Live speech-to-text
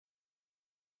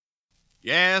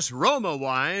Yes, Roma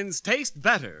wines taste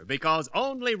better because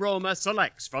only Roma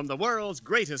selects from the world's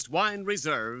greatest wine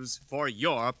reserves for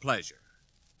your pleasure.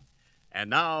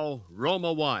 And now,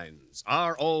 Roma Wines,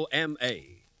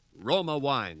 R-O-M-A, Roma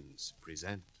Wines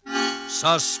present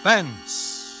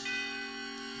Suspense.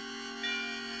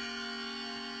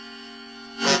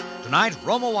 Tonight,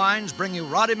 Roma Wines bring you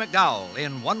Roddy McDowall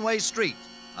in One Way Street,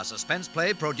 a suspense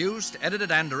play produced,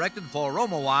 edited, and directed for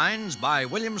Roma Wines by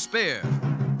William Spear.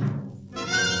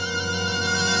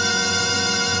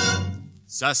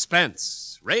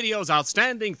 Suspense, radio's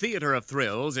outstanding theater of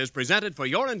thrills, is presented for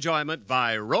your enjoyment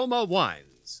by Roma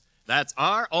Wines. That's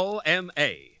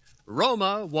R-O-M-A,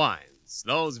 Roma Wines.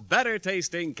 Those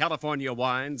better-tasting California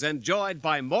wines enjoyed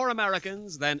by more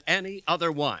Americans than any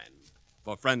other wine.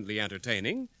 For friendly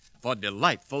entertaining, for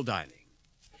delightful dining.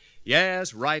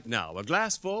 Yes, right now, a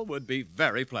glassful would be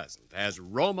very pleasant as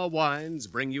Roma Wines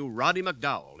bring you Roddy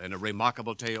McDowall in a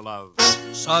remarkable tale of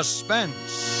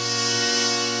Suspense.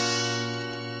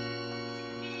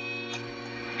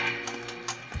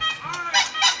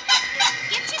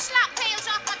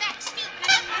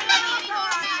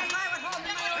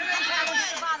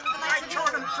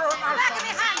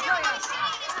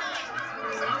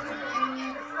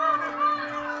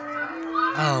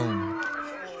 Home.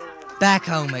 Back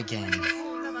home again.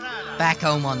 Back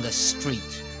home on the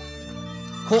street.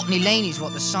 Courtney Lane is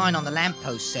what the sign on the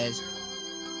lamppost says,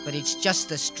 but it's just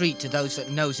the street to those that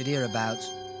knows it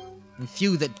hereabouts, and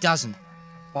few that doesn't,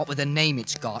 what with the name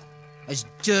it's got. As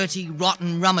dirty,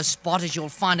 rotten, rum a spot as you'll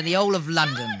find in the whole of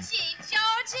London.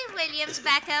 Georgie Williams,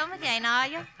 back home again, are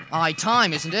you? High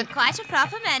time, isn't it? Quite a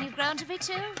proper man you've grown to be,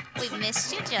 too. We've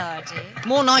missed you, Georgie.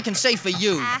 More than I can say for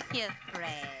you. Ah, you're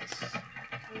fresh.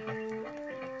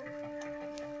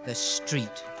 The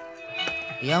street.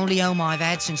 The only home I've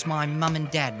had since my mum and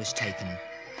dad was taken.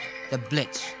 The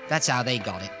Blitz, that's how they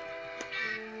got it.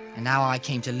 And now I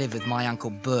came to live with my Uncle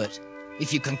Bert,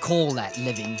 if you can call that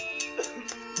living.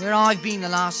 Where I've been the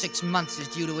last 6 months is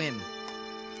due to him.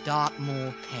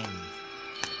 Dartmoor Pen.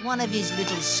 One of his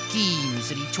little schemes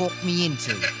that he talked me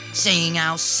into, saying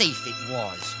how safe it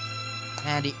was.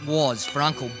 And it was for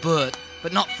Uncle Bert,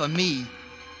 but not for me,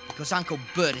 because Uncle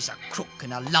Bert is a crook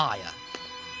and a liar.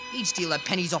 He'd steal the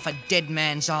pennies off a dead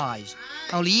man's eyes,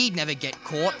 only he'd never get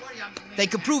caught. They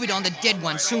could prove it on the dead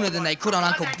one sooner than they could on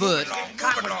Uncle Bert.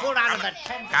 Come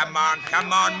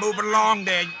on, move along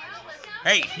there.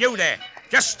 Hey, you there,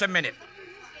 just a minute.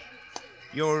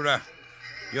 You're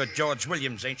George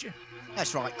Williams, ain't you?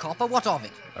 That's right, copper. What of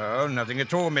it? Oh, nothing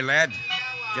at all, me lad.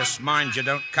 Just mind you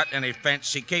don't cut any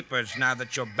fancy capers now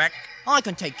that you're back. I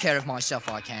can take care of myself,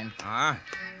 I can. Ah,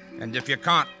 and if you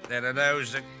can't, there are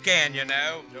those that can, you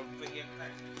know. Don't forget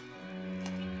that.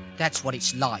 That's what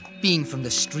it's like, being from the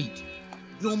street.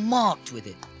 You're marked with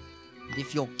it. And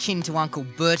if you're kin to Uncle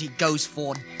Bert, it goes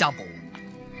for double.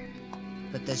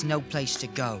 But there's no place to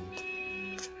go.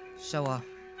 So,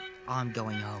 I'm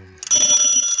going home.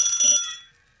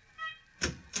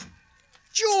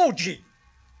 Georgie!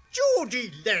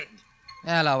 Georgie Led!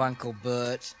 Hello, Uncle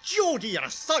Bert. Georgie, you're a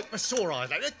sight for sore eyes.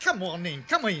 Come on in,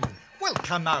 come in.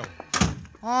 Welcome home.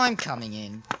 I'm coming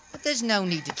in, but there's no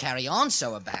need to carry on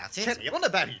so about it. Carry on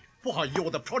about it? Why,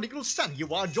 you're the prodigal son,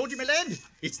 you are, Georgie, my lad.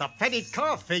 It's the fatted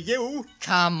calf for you.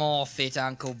 Come off it,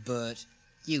 Uncle Bert.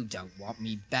 You don't want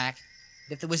me back.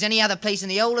 If there was any other place in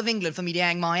the whole of England for me to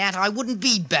hang my hat, I wouldn't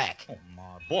be back. Oh,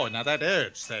 my boy, now that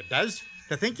hurts, that does.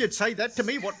 To think you'd say that to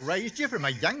me, what raised you from a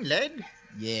young lad.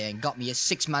 Yeah, and got me a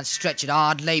 6-month stretch at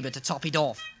hard labour to top it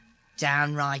off.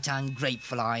 Downright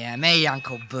ungrateful I am, eh,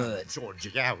 Uncle Bert? Georgie,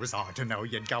 how was I to know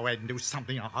you'd go ahead and do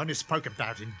something I only spoke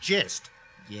about in jest?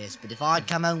 Yes, but if I'd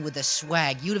come home with the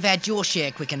swag, you'd have had your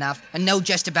share quick enough, and no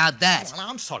jest about that. Well,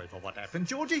 I'm sorry for what happened,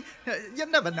 Georgie. You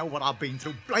never know what I've been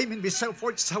through, blaming myself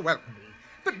for it, so help me.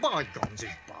 But bygones is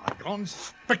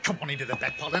bygones. But come on into the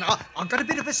back parlour, I've got a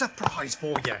bit of a surprise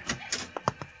for you.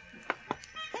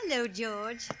 Hello,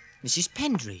 George. Mrs.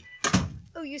 Pendry.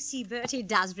 Oh, you see, Bertie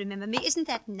does remember me. Isn't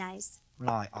that nice?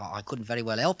 Well, I couldn't very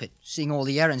well help it, seeing all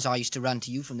the errands I used to run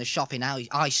to you from the shop in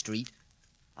High Street.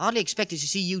 Hardly expected to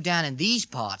see you down in these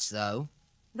parts, though.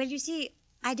 Well, you see,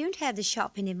 I don't have the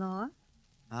shop anymore.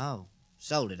 Oh,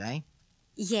 sold it, eh?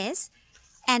 Yes,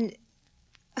 and...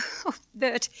 Oh,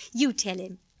 Bert, you tell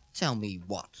him. Tell me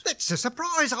what? That's a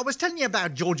surprise I was telling you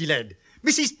about, Georgie lad.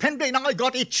 Mrs. Pendry and I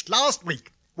got hitched last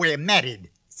week. We're married.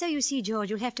 So you see, George,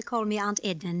 you'll have to call me Aunt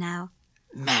Edna now.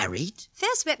 Married?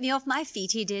 First swept me off my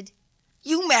feet, he did.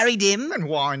 You married him? And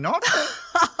why not?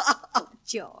 Oh,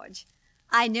 George,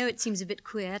 I know it seems a bit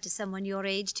queer to someone your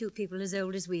age, two people as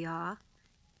old as we are.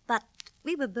 But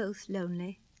we were both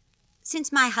lonely.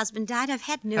 Since my husband died, I've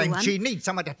had no And one. she needs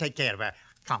someone to take care of her.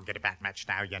 Can't get a back match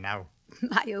now, you know.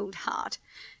 My old heart.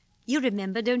 You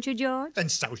remember, don't you, George?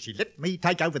 And so she let me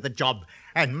take over the job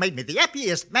and made me the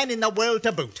happiest man in the world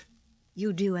to boot.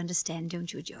 You do understand,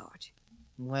 don't you, George?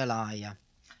 Well, I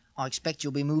expect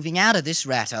you'll be moving out of this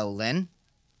rat hole then.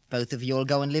 Both of you'll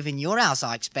go and live in your house,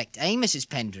 I expect, eh, Mrs.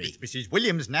 Pendry? It's Mrs.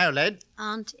 Williams now, lad.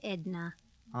 Aunt Edna.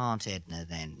 Aunt Edna,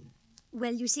 then.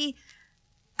 Well, you see,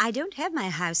 I don't have my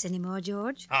house anymore,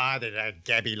 George. Ah, there's a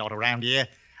gabby lot around here.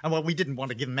 And well, we didn't want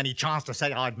to give them any chance to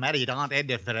say I'd married Aunt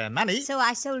Edna for her money. So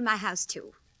I sold my house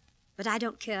too. But I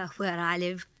don't care where I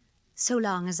live, so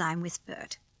long as I'm with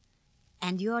Bert.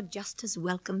 And you're just as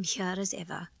welcome here as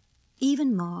ever.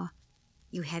 Even more.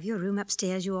 You have your room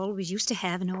upstairs you always used to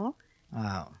have and all.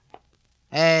 Oh.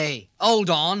 Hey,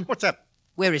 hold on. What's up?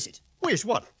 Where is it? Where's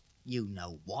what? You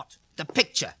know what. The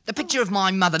picture. The picture of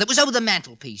my mother that was over the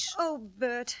mantelpiece. Oh,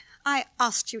 Bert, I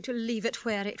asked you to leave it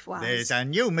where it was. There's a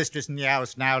new mistress in the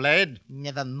house now, lad.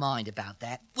 Never mind about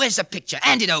that. Where's the picture?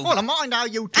 Hand it over. Well, mind how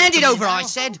you talk Hand it to me over, now. I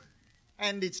said.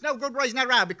 And it's no good raising a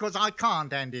row because I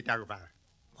can't hand it over.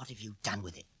 What have you done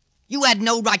with it? You had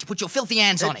no right to put your filthy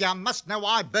hands on it. You must know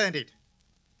I burned it.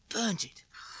 Burnt it?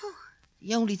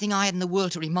 The only thing I had in the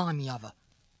world to remind me of her.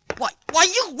 Why,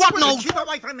 you rotten Well, old... keep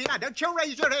away from me now. Don't you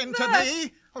raise your hand to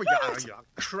me. Oh, you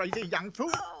crazy young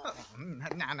fool. Oh,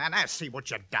 now, see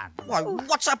what you've done. Why,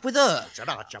 what's up with her? Shut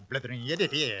up, you blithering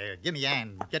idiot. Here, give me a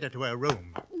hand. Get her to her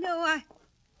room. No, I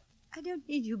don't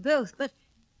need you both, but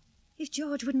if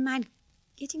George wouldn't mind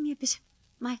getting me a bit of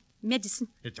my medicine.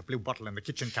 It's a blue bottle in the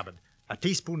kitchen cupboard. A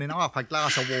teaspoon and half a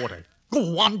glass of water.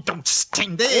 Go on, don't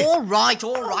stand there. All right.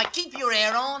 Keep your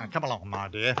hair on. Now, come along, my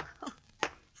dear.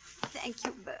 Thank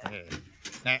you, Bert.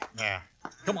 Now,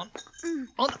 come on.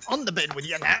 On the bed with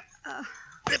you now.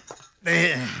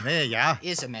 There you are.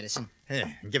 Here's some medicine.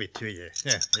 Here, give it to you.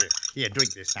 Here,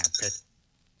 drink this now, pet.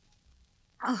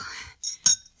 Oh,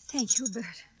 thank you,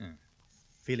 Bert.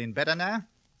 Feeling better now?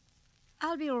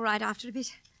 I'll be all right after a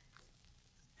bit.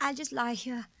 I'll just lie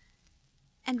here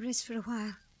and rest for a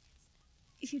while,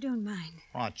 if you don't mind.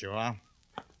 Right, you are.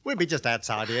 We'll be just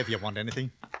outside here if you want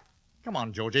anything. Come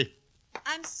on, Georgie.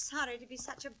 I'm sorry to be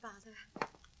such a bother.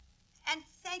 And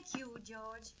thank you,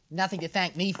 George. Nothing to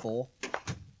thank me for.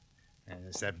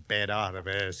 It's that bad heart of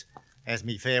hers. Has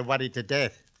me fair worried to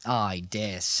death. I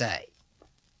dare say.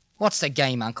 What's the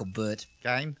game, Uncle Bert?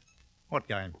 Game? What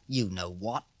game? You know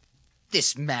what.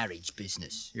 This marriage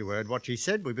business. You heard what she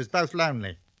said. We was both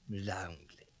lonely. Lonely.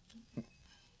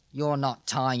 You're not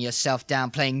tying yourself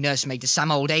down playing nursemaid to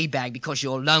some old A-bag because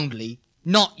you're lonely.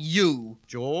 Not you.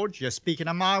 George, you're speaking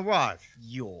of my wife.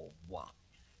 Your wife.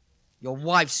 Your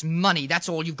wife's money, that's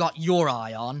all you've got your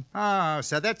eye on. Oh,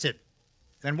 so that's it.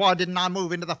 Then why didn't I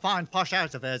move into the fine posh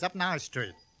house of hers up High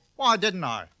Street? Why didn't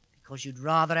I? Because you'd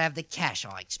rather have the cash,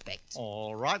 I expect.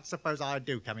 All right, suppose I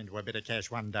do come into a bit of cash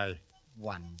one day.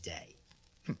 One day.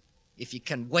 If you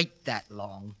can wait that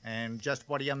long. And just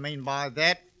what do you mean by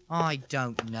that? I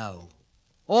don't know.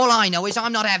 All I know is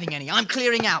I'm not having any. I'm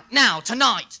clearing out. Now,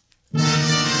 tonight.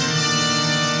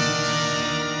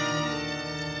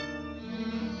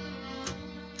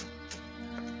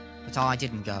 But I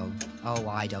didn't go. Oh,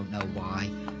 I don't know why.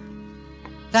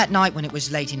 That night when it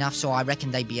was late enough so I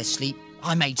reckoned they'd be asleep,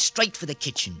 I made straight for the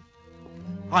kitchen.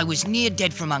 I was near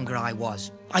dead from hunger, I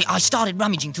was. I started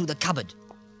rummaging through the cupboard.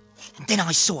 And then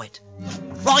I saw it.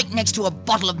 Right next to a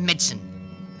bottle of medicine.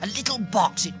 A little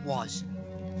box it was.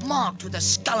 Marked with a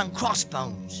skull and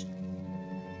crossbones.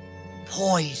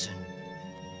 Poison.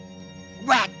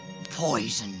 Rat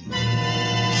poison.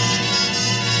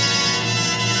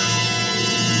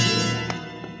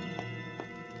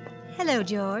 Hello,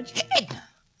 George. Edna.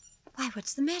 Why,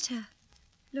 what's the matter?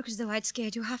 Look as though I'd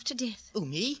scared you half to death. Oh,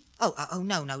 me? Oh,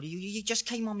 no. You just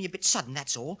came on me a bit sudden,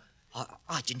 that's all.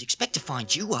 I didn't expect to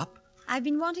find you up. I've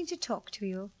been wanting to talk to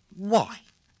you. Why?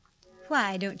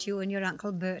 Why don't you and your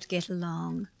Uncle Bert get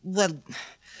along? Well,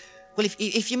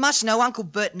 if you must know, Uncle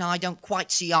Bert and I don't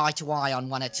quite see eye to eye on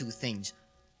one or two things.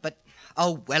 But,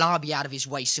 oh, well, I'll be out of his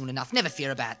way soon enough. Never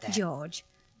fear about that. George,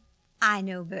 I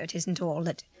know Bert isn't all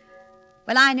that...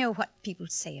 Well, I know what people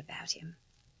say about him.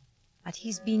 But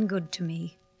he's been good to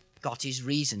me. Got his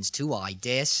reasons, too, I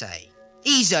dare say.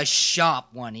 He's a sharp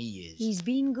one, he is. He's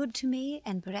been good to me,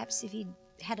 and perhaps if he'd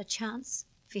had a chance,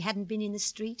 if he hadn't been in the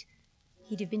street,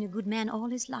 he'd have been a good man all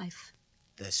his life.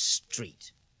 The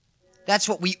street. That's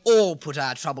what we all put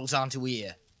our troubles onto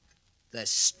here. The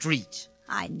street.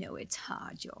 I know it's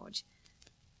hard, George.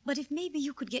 But if maybe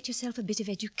you could get yourself a bit of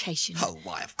education... Oh,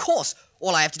 why, of course.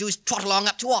 All I have to do is trot along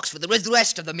up to Oxford with the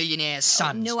rest of the millionaires'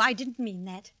 sons. Oh, no, I didn't mean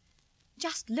that.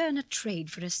 Just learn a trade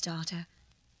for a starter.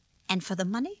 And for the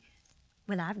money?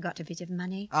 Well, I've got a bit of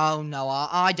money. Oh, no,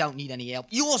 I don't need any help.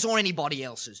 Yours or anybody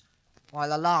else's. Why,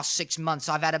 the last 6 months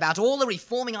I've had about all the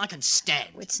reforming I can stand.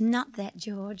 Oh, it's not that,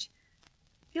 George.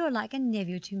 You're like a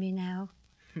nephew to me now.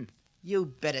 You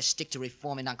better stick to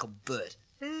reforming Uncle Bert.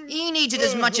 He needs it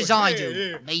as much as I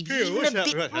do. Maybe even a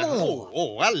bit more.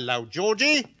 Oh, hello,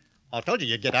 Georgie. I told you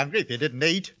you'd get hungry if you didn't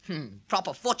eat.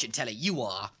 Proper fortune teller you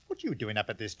are. What are you doing up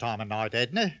at this time of night,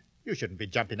 Edna? You shouldn't be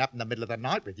jumping up in the middle of the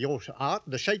night with your heart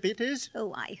the shape it is.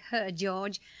 Oh, I heard,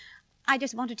 George. I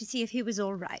just wanted to see if he was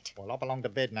all right. Well, I belong to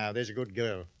bed now. There's a good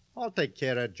girl. I'll take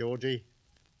care of Georgie.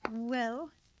 Well,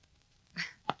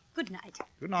 good night.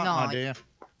 Good night, my dear.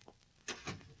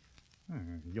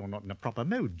 You're not in a proper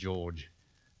mood, George.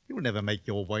 You'll never make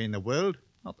your way in the world.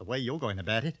 Not the way you're going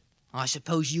about it. I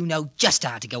suppose you know just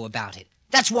how to go about it.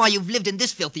 That's why you've lived in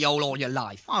this filthy hole all your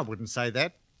life. I wouldn't say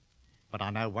that. But I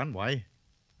know one way.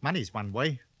 Money's one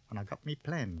way, and I've got me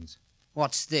plans.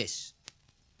 What's this?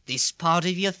 This part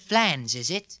of your flans, is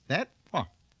it? That? What?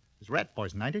 It's rat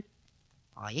poison, ain't it?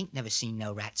 I ain't never seen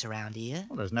no rats around here.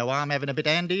 Well, there's no harm having a bit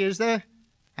handy, is there?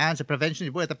 Ounce of prevention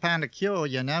is worth £1 a cure,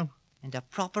 you know. And a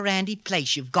proper handy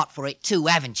place you've got for it too,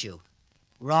 haven't you?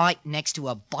 Right next to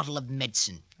a bottle of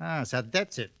medicine. Ah, so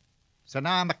that's it. So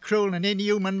now I'm a cruel and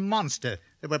inhuman monster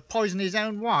that would poison his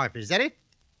own wife, is that it?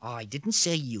 I didn't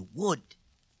say you would.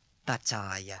 But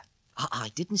I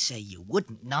didn't say you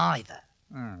wouldn't neither.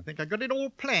 I think I got it all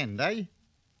planned, eh?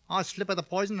 I slip her the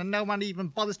poison and no one even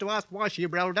bothers to ask why she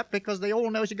rolled up because they all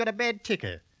know she got a bad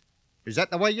ticker. Is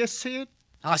that the way you see it?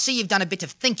 I see you've done a bit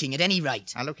of thinking at any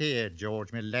rate. Now look here,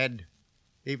 George, my lad.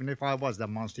 Even if I was the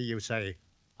monster you say,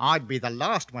 I'd be the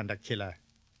last one to kill her.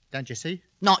 Don't you see?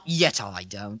 Not yet, I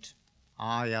don't.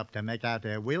 I helped her make out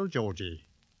her will, Georgie.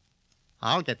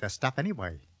 I'll get the stuff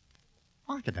anyway.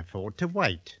 I can afford to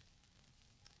wait.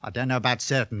 I don't know about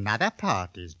certain other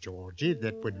parties, Georgie,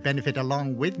 that would benefit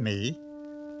along with me,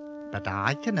 but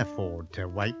I can afford to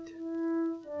wait.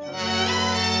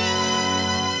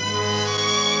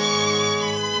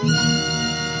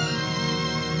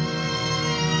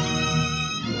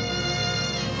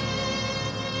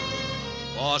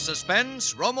 For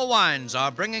Suspense, Roma Wines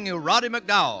are bringing you Roddy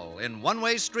McDowall in One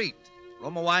Way Street.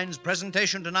 Roma Wines'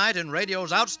 presentation tonight in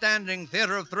radio's outstanding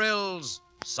theater of thrills,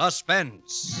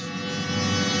 Suspense.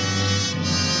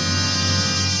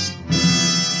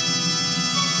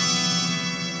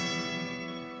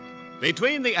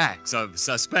 Between the acts of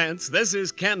Suspense, this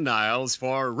is Ken Niles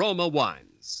for Roma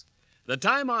Wines. The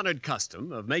time-honored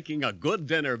custom of making a good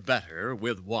dinner better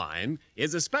with wine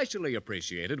is especially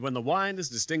appreciated when the wine is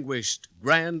distinguished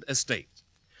Grand Estate.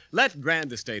 Let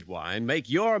Grand Estate wine make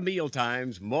your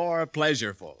mealtimes more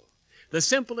pleasureful. The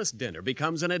simplest dinner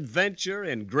becomes an adventure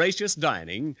in gracious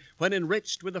dining when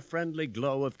enriched with the friendly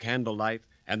glow of candlelight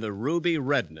and the ruby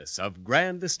redness of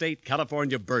Grand Estate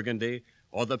California Burgundy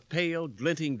or the pale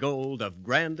glinting gold of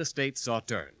Grand Estate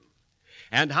Sauterne.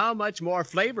 And how much more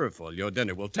flavorful your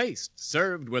dinner will taste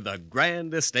served with a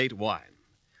Grand Estate wine.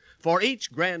 For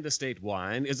each Grand Estate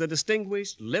wine is a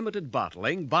distinguished limited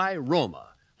bottling by Roma,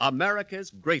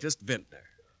 America's greatest vintner.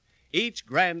 Each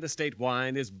Grand Estate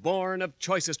wine is born of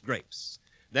choicest grapes,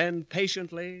 then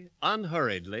patiently,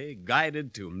 unhurriedly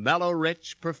guided to mellow,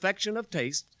 rich perfection of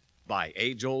taste by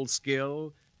age-old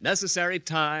skill, necessary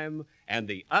time, and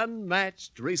the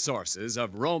unmatched resources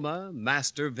of Roma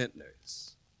master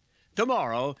vintners.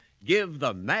 Tomorrow, give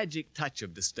the magic touch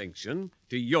of distinction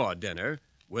to your dinner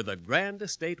with a Grand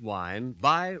Estate wine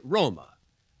by Roma,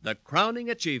 the crowning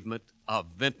achievement of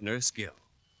vintner skill.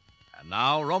 And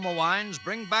now Roma Wines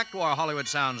bring back to our Hollywood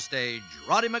soundstage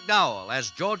Roddy McDowall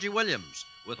as Georgie Williams,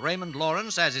 with Raymond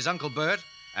Lawrence as his Uncle Bert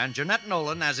and Jeanette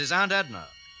Nolan as his Aunt Edna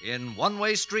in One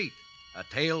Way Street, a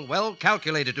tale well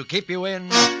calculated to keep you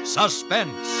in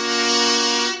suspense.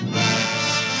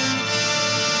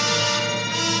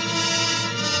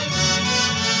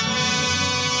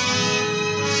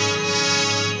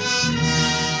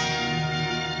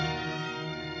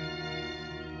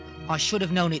 I should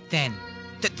have known it then.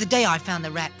 The day I found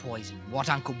the rat poison, what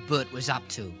Uncle Bert was up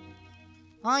to.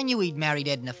 I knew he'd married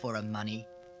Edna for her money.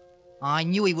 I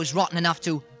knew he was rotten enough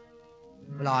to...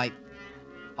 Well,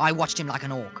 I watched him like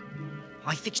an hawk.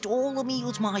 I fixed all the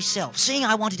meals myself, seeing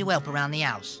I wanted to help around the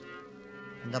house.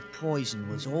 And the poison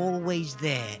was always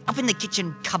there, up in the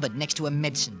kitchen cupboard next to a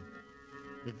medicine,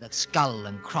 with the skull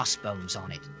and crossbones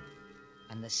on it,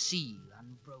 and the seal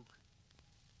unbroken.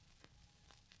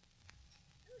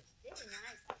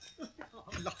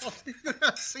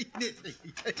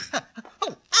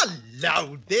 Oh,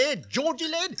 hello there, Georgie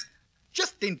lad.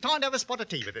 Just in time to have a spot of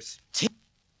tea with us.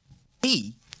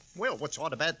 Tea? Well, what's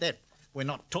odd about that? We're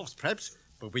not toffs, perhaps,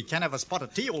 But we can have a spot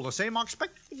of tea all the same, I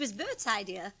expect. It was Bert's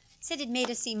idea. Said it made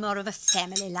us seem more of a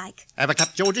family-like. Have a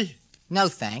cup, Georgie? No,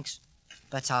 thanks.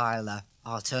 But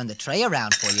I'll turn the tray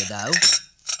around for you, though.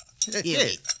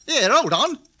 Here, hold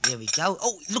on. Here we go.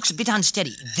 Oh, it looks a bit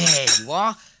unsteady. There you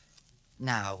are.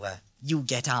 Now, you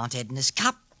get Aunt Edna's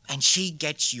cup, and she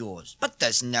gets yours. But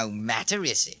there's no matter,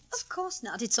 is it? Of course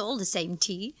not. It's all the same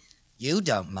tea. You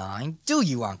don't mind, do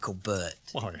you, Uncle Bert?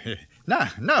 Why,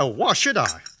 no, why should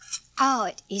I? Oh,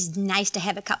 it is nice to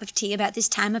have a cup of tea about this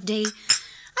time of day.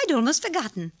 I'd almost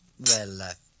forgotten.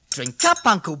 Well, drink up,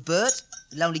 Uncle Bert.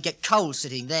 You'll only get cold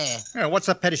sitting there. Yeah, what's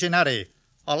the petition, Harry?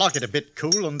 I like it a bit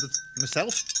cool on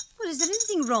myself. Well, is there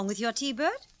anything wrong with your tea,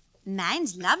 Bert?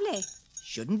 Mine's lovely.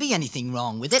 Shouldn't be anything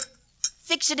wrong with it.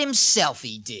 Fix it himself,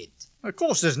 he did. Of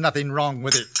course there's nothing wrong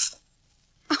with it.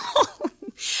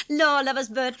 Law lovers,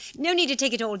 Bert. No need to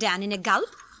take it all down in a gulp.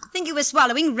 Think you were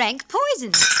swallowing rank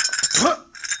poison.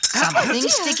 Something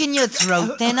stick in your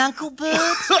throat then, Uncle Bert?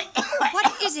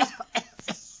 What is it?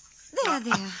 There.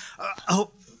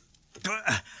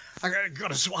 I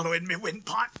got to swallow in my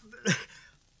windpipe.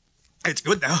 It's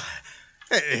good, though.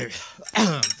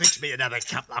 Fix me another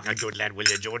cup like a good lad, will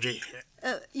you, Georgie?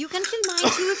 You can fill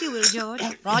mine too, if you will, George.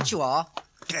 Right you are.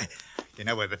 You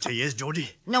know where the tea is,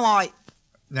 Georgie? No,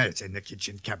 No, it's in the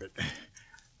kitchen cupboard.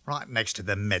 Right next to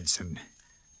the medicine.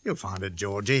 You'll find it,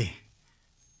 Georgie.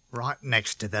 Right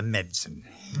next to the medicine.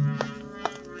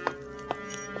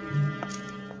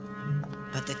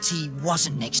 But the tea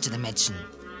wasn't next to the medicine.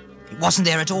 It wasn't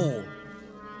there at all.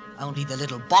 Only the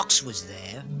little box was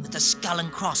there with the skull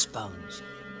and crossbones.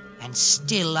 And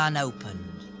still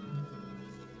unopened.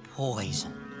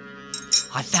 Poison.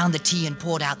 I found the tea and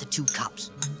poured out the 2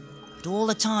 cups. But all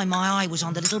the time my eye was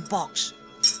on the little box.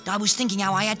 And I was thinking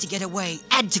how I had to get away.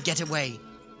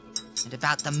 And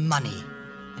about the money.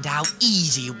 And how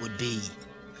easy it would be.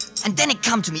 And then it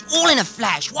come to me, all in a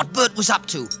flash, what Bert was up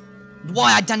to. And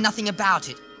why I'd done nothing about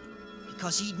it.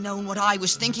 Because he'd known what I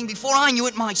was thinking before I knew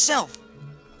it myself.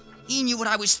 He knew what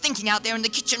I was thinking out there in the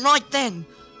kitchen right then.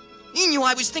 He knew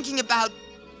I was thinking about...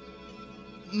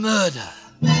 murder.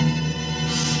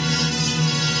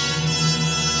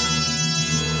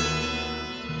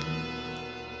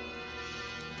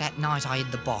 That night I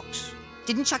hid the box.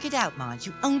 Didn't chuck it out, mind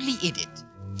you, only hid it.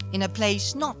 In a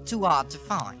place not too hard to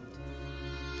find.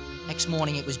 Next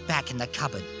morning it was back in the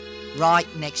cupboard, right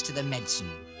next to the medicine.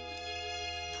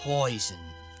 Poison.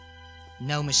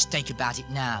 No mistake about it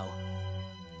now.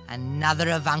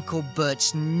 Another of Uncle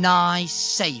Bert's nice,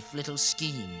 safe little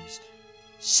schemes.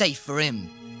 Safe for him.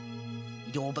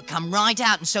 He'd all but come right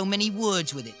out in so many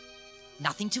words with it.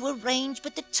 Nothing to arrange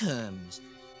but the terms.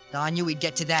 I knew he'd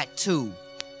get to that too,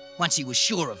 once he was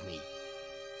sure of me.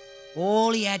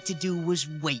 All he had to do was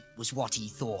wait, was what he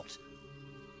thought.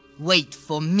 Wait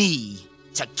for me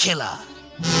to kill her.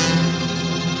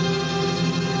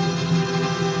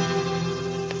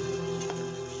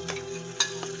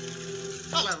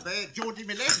 Hello there, Georgie,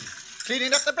 my lad.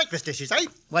 Cleaning up the breakfast dishes, eh?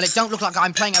 Well, it don't look like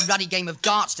I'm playing a ruddy game of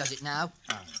darts, does it now?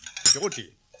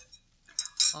 Georgie,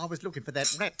 I was looking for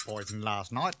that rat poison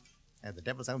last night. Had the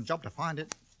devil's own job to find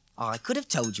it. I could have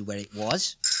told you where it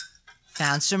was.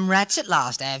 Found some rats at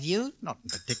last, have you? Not in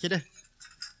particular.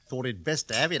 Thought it best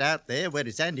to have it out there where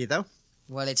it's handy, though.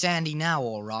 Well, it's handy now,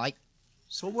 all right.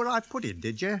 Saw where I put it,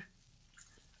 did you?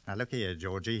 Now, look here,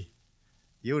 Georgie.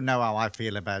 You know how I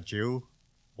feel about you.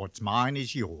 What's mine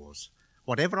is yours.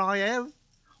 Whatever I have,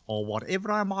 or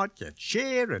whatever I might get,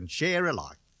 share and share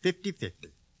alike.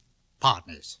 50-50.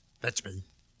 Partners. That's me.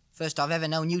 First I've ever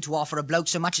known you to offer a bloke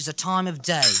so much as a time of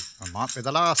day. And might be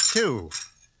the last, too.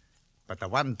 But the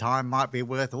one time might be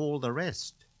worth all the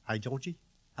rest. Hey, Georgie?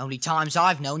 Only times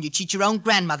I've known you cheat your own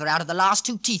grandmother out of the last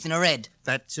 2 teeth in her head.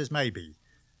 That's as maybe.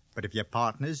 But if you're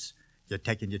partners, you're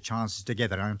taking your chances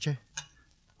together, aren't you?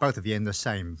 Both of you in the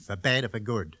same, for bad or for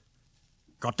good.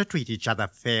 Got to treat each other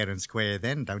fair and square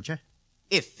then, don't you?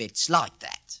 If it's like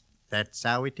that. That's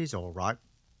how it is, all right.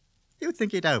 You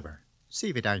think it over. See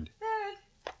if it ain't.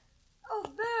 Bert. Oh,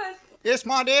 Bert. Yes,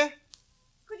 my dear?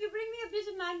 Could you bring me a bit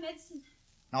of my medicine?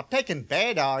 Not taking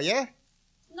bad, are you?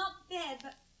 Not bad,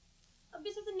 but a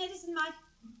bit of the medicine might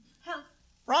help.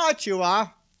 Right you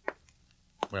are.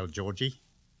 Well, Georgie,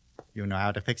 you know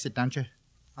how to fix it, don't you?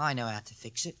 I know how to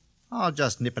fix it. I'll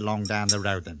just nip along down the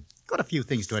road then. Got a few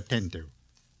things to attend to.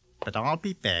 But I'll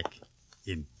be back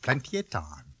in plenty of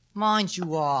time. Mind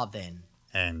you are, then.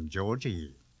 And,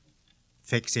 Georgie,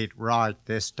 fix it right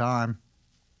this time.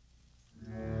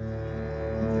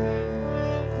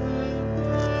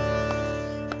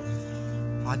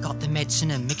 I got the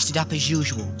medicine and mixed it up as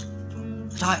usual.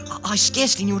 But I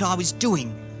scarcely knew what I was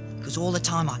doing. Because all the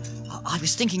time I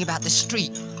was thinking about the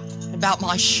street, about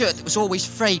my shirt that was always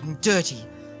frayed and dirty,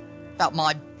 about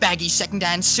my baggy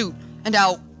second-hand suit, and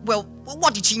how, well,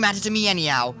 what did she matter to me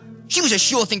anyhow? She was a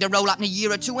sure thing to roll up in a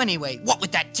year or two anyway, what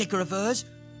with that ticker of hers.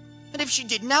 And if she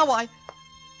did now, I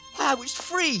was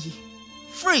free.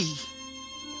 Free.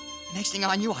 Next thing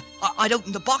I knew, I'd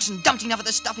opened the box and dumped enough of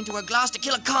the stuff into her glass to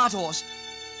kill a cart horse.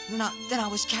 And then I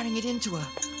was carrying it into her,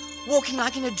 walking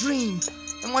like in a dream,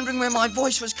 and wondering where my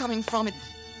voice was coming from.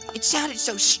 It sounded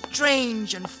so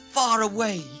strange and far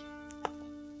away.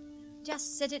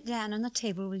 Just set it down on the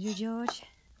table, will you, George?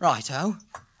 Righto.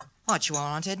 Right you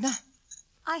are, Aunt Edna.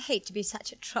 I hate to be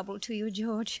such a trouble to you,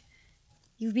 George.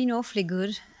 You've been awfully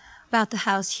good about the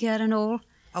house here and all.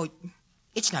 Oh,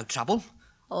 it's no trouble.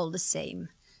 All the same.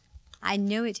 I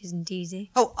know it isn't easy.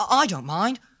 Oh, I don't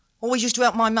mind. Always used to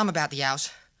help my mum about the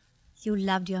house. You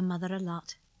loved your mother a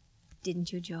lot,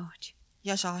 didn't you, George?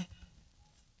 Yes, I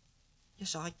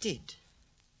did.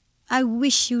 I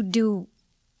wish you'd do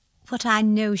what I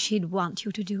know she'd want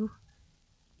you to do,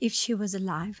 if she was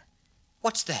alive.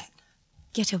 What's that?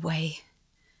 Get away.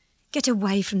 Get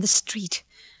away from the street.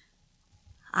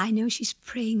 I know she's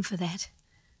praying for that,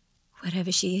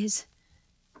 wherever she is.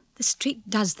 The street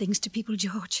does things to people,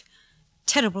 George.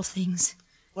 Terrible things.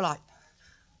 Well,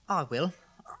 I will.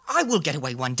 I will get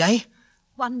away one day.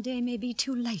 One day may be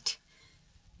too late.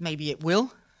 Maybe it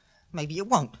will. Maybe it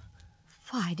won't.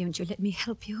 Why don't you let me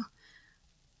help you?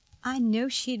 I know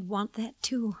she'd want that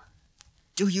too.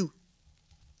 Do you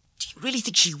really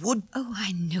think she would? Oh,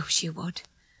 I know she would.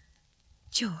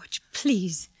 George,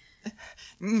 please.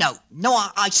 No,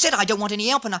 I said I don't want any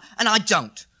help, and I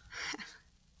don't.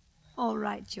 All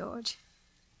right, George.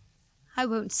 I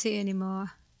won't say any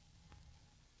more.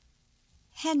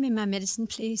 Hand me my medicine,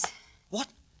 please. What?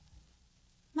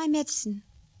 My medicine.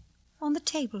 On the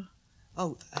table.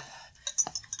 Oh,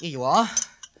 here you are.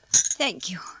 Thank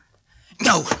you.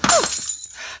 No! Oh,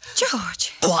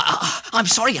 George! Oh, I'm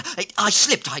sorry. I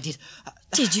slipped, I did.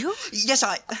 Did you? Yes,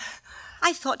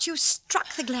 I thought you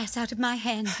struck the glass out of my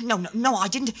hand. No, I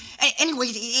didn't. Anyway,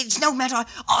 it's no matter.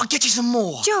 I'll get you some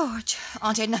more. George!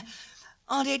 Aunt Edna,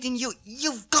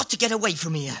 you've got to get away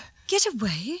from here. Get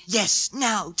away? Yes,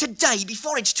 now, today,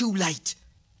 before it's too late.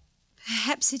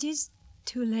 Perhaps it is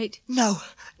too late. No,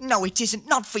 it isn't.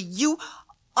 Not for you.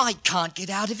 I can't get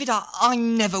out of it. I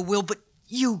never will, but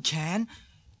you can.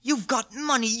 You've got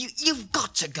money. You've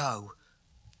got to go.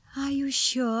 Are you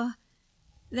sure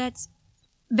that's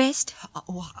best?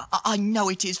 I know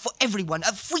it is for everyone.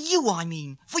 For you, I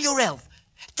mean. For your health.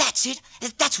 That's it.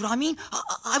 That's what I mean.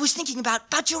 I was thinking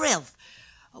about your health.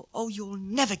 Oh, you'll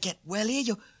never get well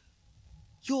here.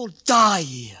 You'll die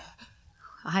here.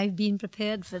 I've been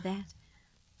prepared for that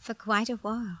for quite a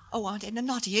while. Oh, Aunt Edna,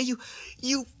 not here.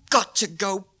 You've got to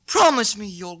go. Promise me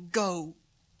you'll go.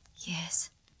 Yes.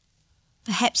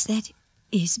 Perhaps that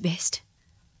is best.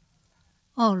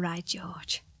 All right,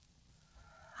 George.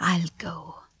 I'll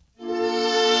go.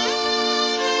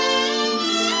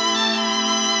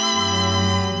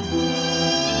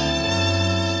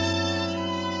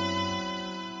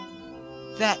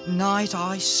 That night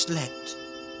I slept.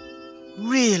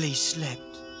 Really slept.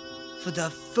 For the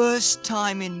first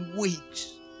time in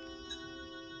weeks.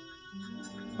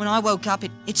 When I woke up,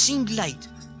 it seemed late.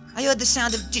 I heard the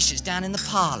sound of dishes down in the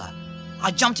parlour.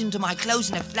 I jumped into my clothes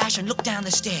in a flash and looked down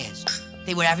the stairs.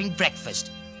 They were having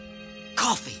breakfast.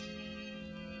 Coffee.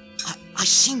 I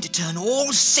seemed to turn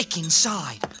all sick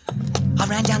inside. I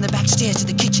ran down the back stairs to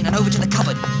the kitchen and over to the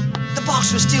cupboard. The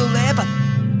box was still there,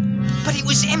 but it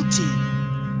was empty.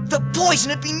 The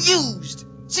poison had been used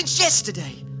since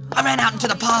yesterday. I ran out into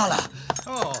the parlour.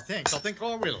 Oh, thanks. I think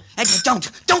I will. Edna,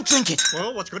 don't drink it.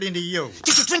 Well, what's got into you?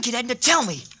 Did you drink it, Edna? Tell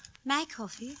me. My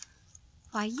coffee?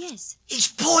 Why, yes. He's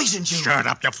poisoned you. Shut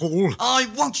up, you fool. I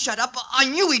won't shut up. I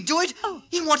knew he'd do it. Oh.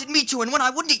 He wanted me to, and when I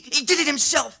wouldn't, he did it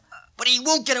himself. But he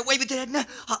won't get away with it, Edna.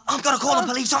 I'm going to call the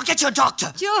police. I'll get you a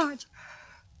doctor. George!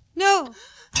 No!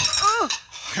 Oh.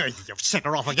 Hey, you've set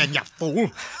her off again, you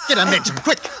fool. Get her medicine,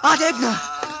 quick. Aunt Edna.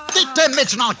 Get her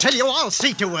medicine, I'll tell you. I'll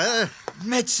see to her.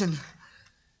 Medicine.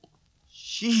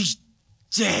 She's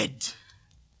dead.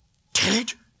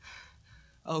 Dead?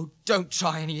 Oh, don't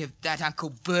try any of that,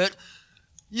 Uncle Bert.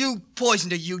 You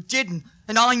poisoned her, you did,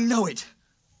 and I know it.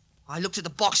 I looked at the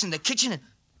box in the kitchen,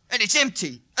 and it's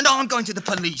empty, and I'm going to the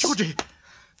police.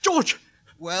 George!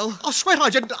 Well? I swear I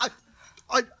didn't.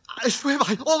 I swear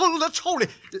by all that's holy.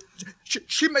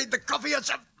 She made the coffee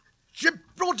herself. She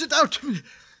brought it out to me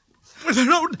with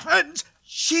her own hands.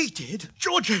 She did?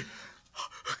 Georgie!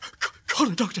 Call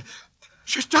a doctor.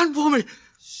 She's done for me.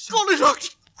 Call a doctor,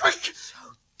 quick. So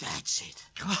that's it.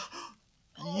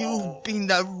 You've been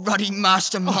the ruddy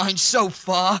mastermind so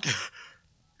far.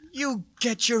 You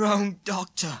get your own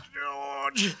doctor.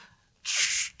 George.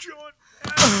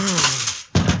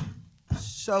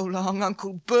 So long,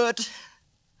 Uncle Bert.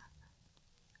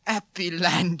 Happy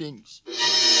landings.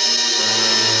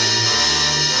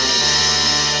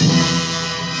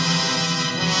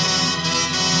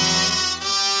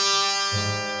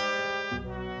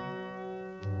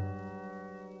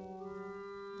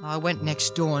 I went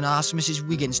next door and asked Mrs.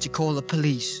 Wiggins to call the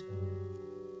police.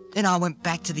 Then I went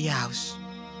back to the house.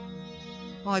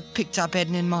 I picked up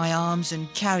Edna in my arms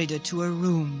and carried her to her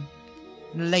room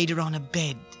and laid her on a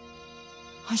bed.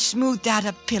 I smoothed out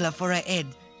a pillow for her head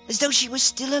as though she was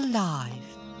still alive.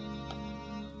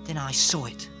 Then I saw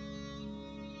it.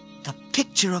 The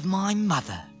picture of my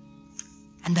mother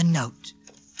and the note.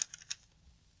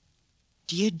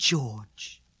 Dear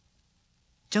George,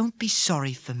 don't be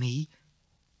sorry for me.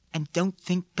 And don't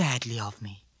think badly of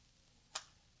me.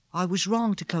 I was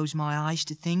wrong to close my eyes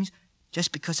to things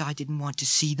just because I didn't want to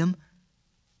see them.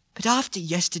 But after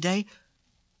yesterday,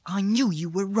 I knew you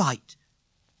were right,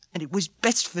 and it was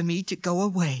best for me to go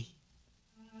away.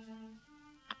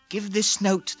 Give this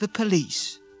note to the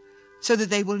police, so that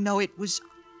they will know it was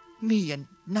me and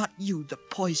not you that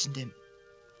poisoned him.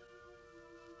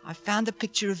 I found the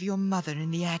picture of your mother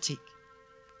in the attic.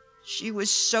 She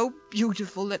was so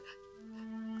beautiful that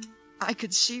I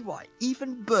could see why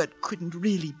even Bert couldn't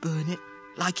really burn it,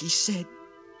 like he said.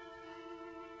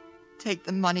 Take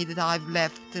the money that I've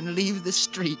left and leave the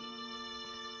street.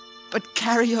 But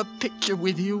carry her picture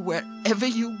with you wherever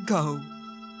you go.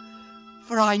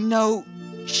 For I know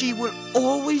she will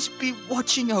always be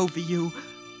watching over you,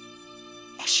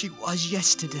 as she was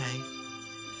yesterday,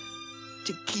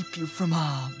 to keep you from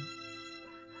harm.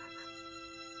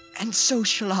 And so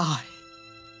shall I.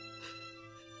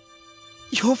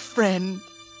 Your friend,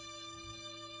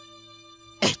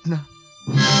 Edna.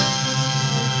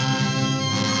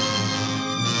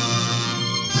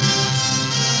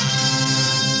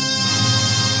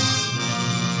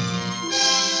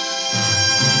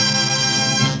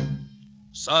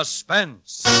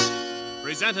 Suspense.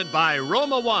 Presented by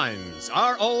Roma Wines,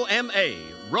 R-O-M-A,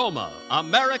 Roma,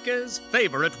 America's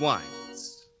favorite wines.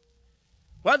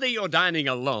 Whether you're dining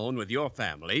alone with your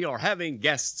family or having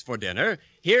guests for dinner,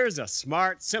 here's a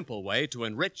smart, simple way to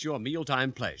enrich your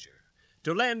mealtime pleasure,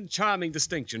 to lend charming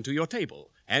distinction to your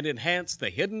table and enhance the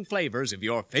hidden flavors of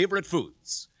your favorite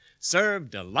foods.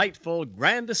 Serve delightful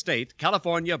Grand Estate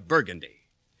California Burgundy.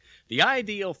 The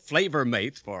ideal flavor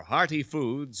mate for hearty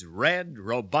foods, red,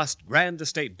 robust Grand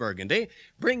Estate Burgundy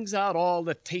brings out all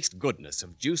the taste goodness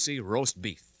of juicy roast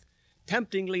beef,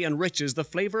 temptingly enriches the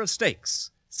flavor of steaks,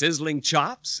 sizzling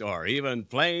chops, or even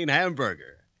plain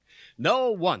hamburger.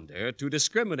 No wonder to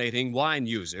discriminating wine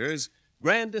users,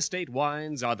 Grand Estate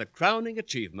wines are the crowning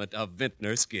achievement of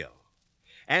vintner skill.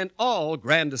 And all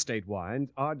Grand Estate wines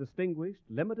are distinguished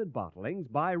limited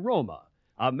bottlings by Roma,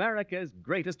 America's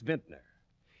greatest vintner.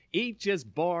 Each is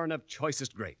born of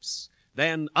choicest grapes,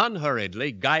 then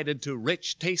unhurriedly guided to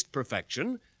rich taste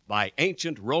perfection by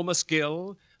ancient Roma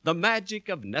skill, the magic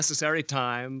of necessary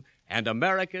time, and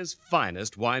America's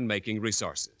finest winemaking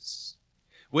resources.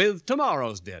 With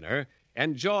tomorrow's dinner,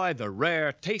 enjoy the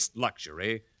rare taste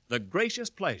luxury, the gracious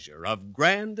pleasure of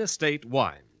Grand Estate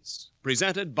wines,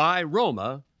 presented by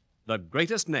Roma, the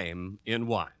greatest name in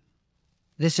wine.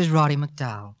 This is Roddy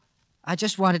McDowall. I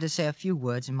just wanted to say a few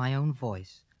words in my own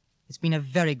voice. It's been a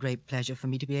very great pleasure for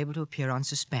me to be able to appear on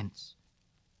Suspense.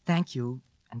 Thank you,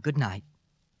 and good night.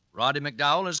 Roddy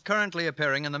McDowall is currently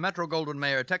appearing in the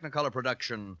Metro-Goldwyn-Mayer Technicolor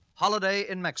production, Holiday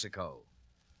in Mexico.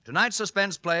 Tonight's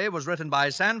Suspense play was written by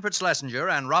Sanford Schlesinger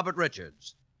and Robert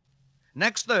Richards.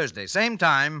 Next Thursday, same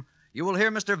time, you will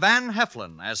hear Mr. Van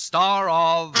Heflin as star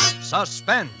of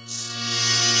Suspense.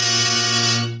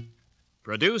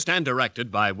 Produced and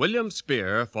directed by William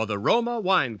Spear for the Roma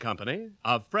Wine Company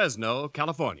of Fresno,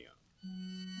 California.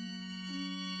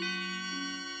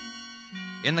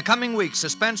 In the coming weeks,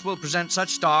 Suspense will present such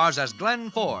stars as Glenn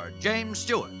Ford, James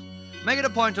Stewart. Make it a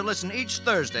point to listen each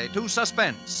Thursday to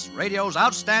Suspense, radio's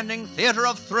outstanding theater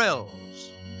of thrills.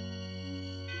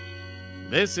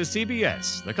 This is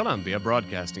CBS, the Columbia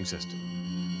Broadcasting System.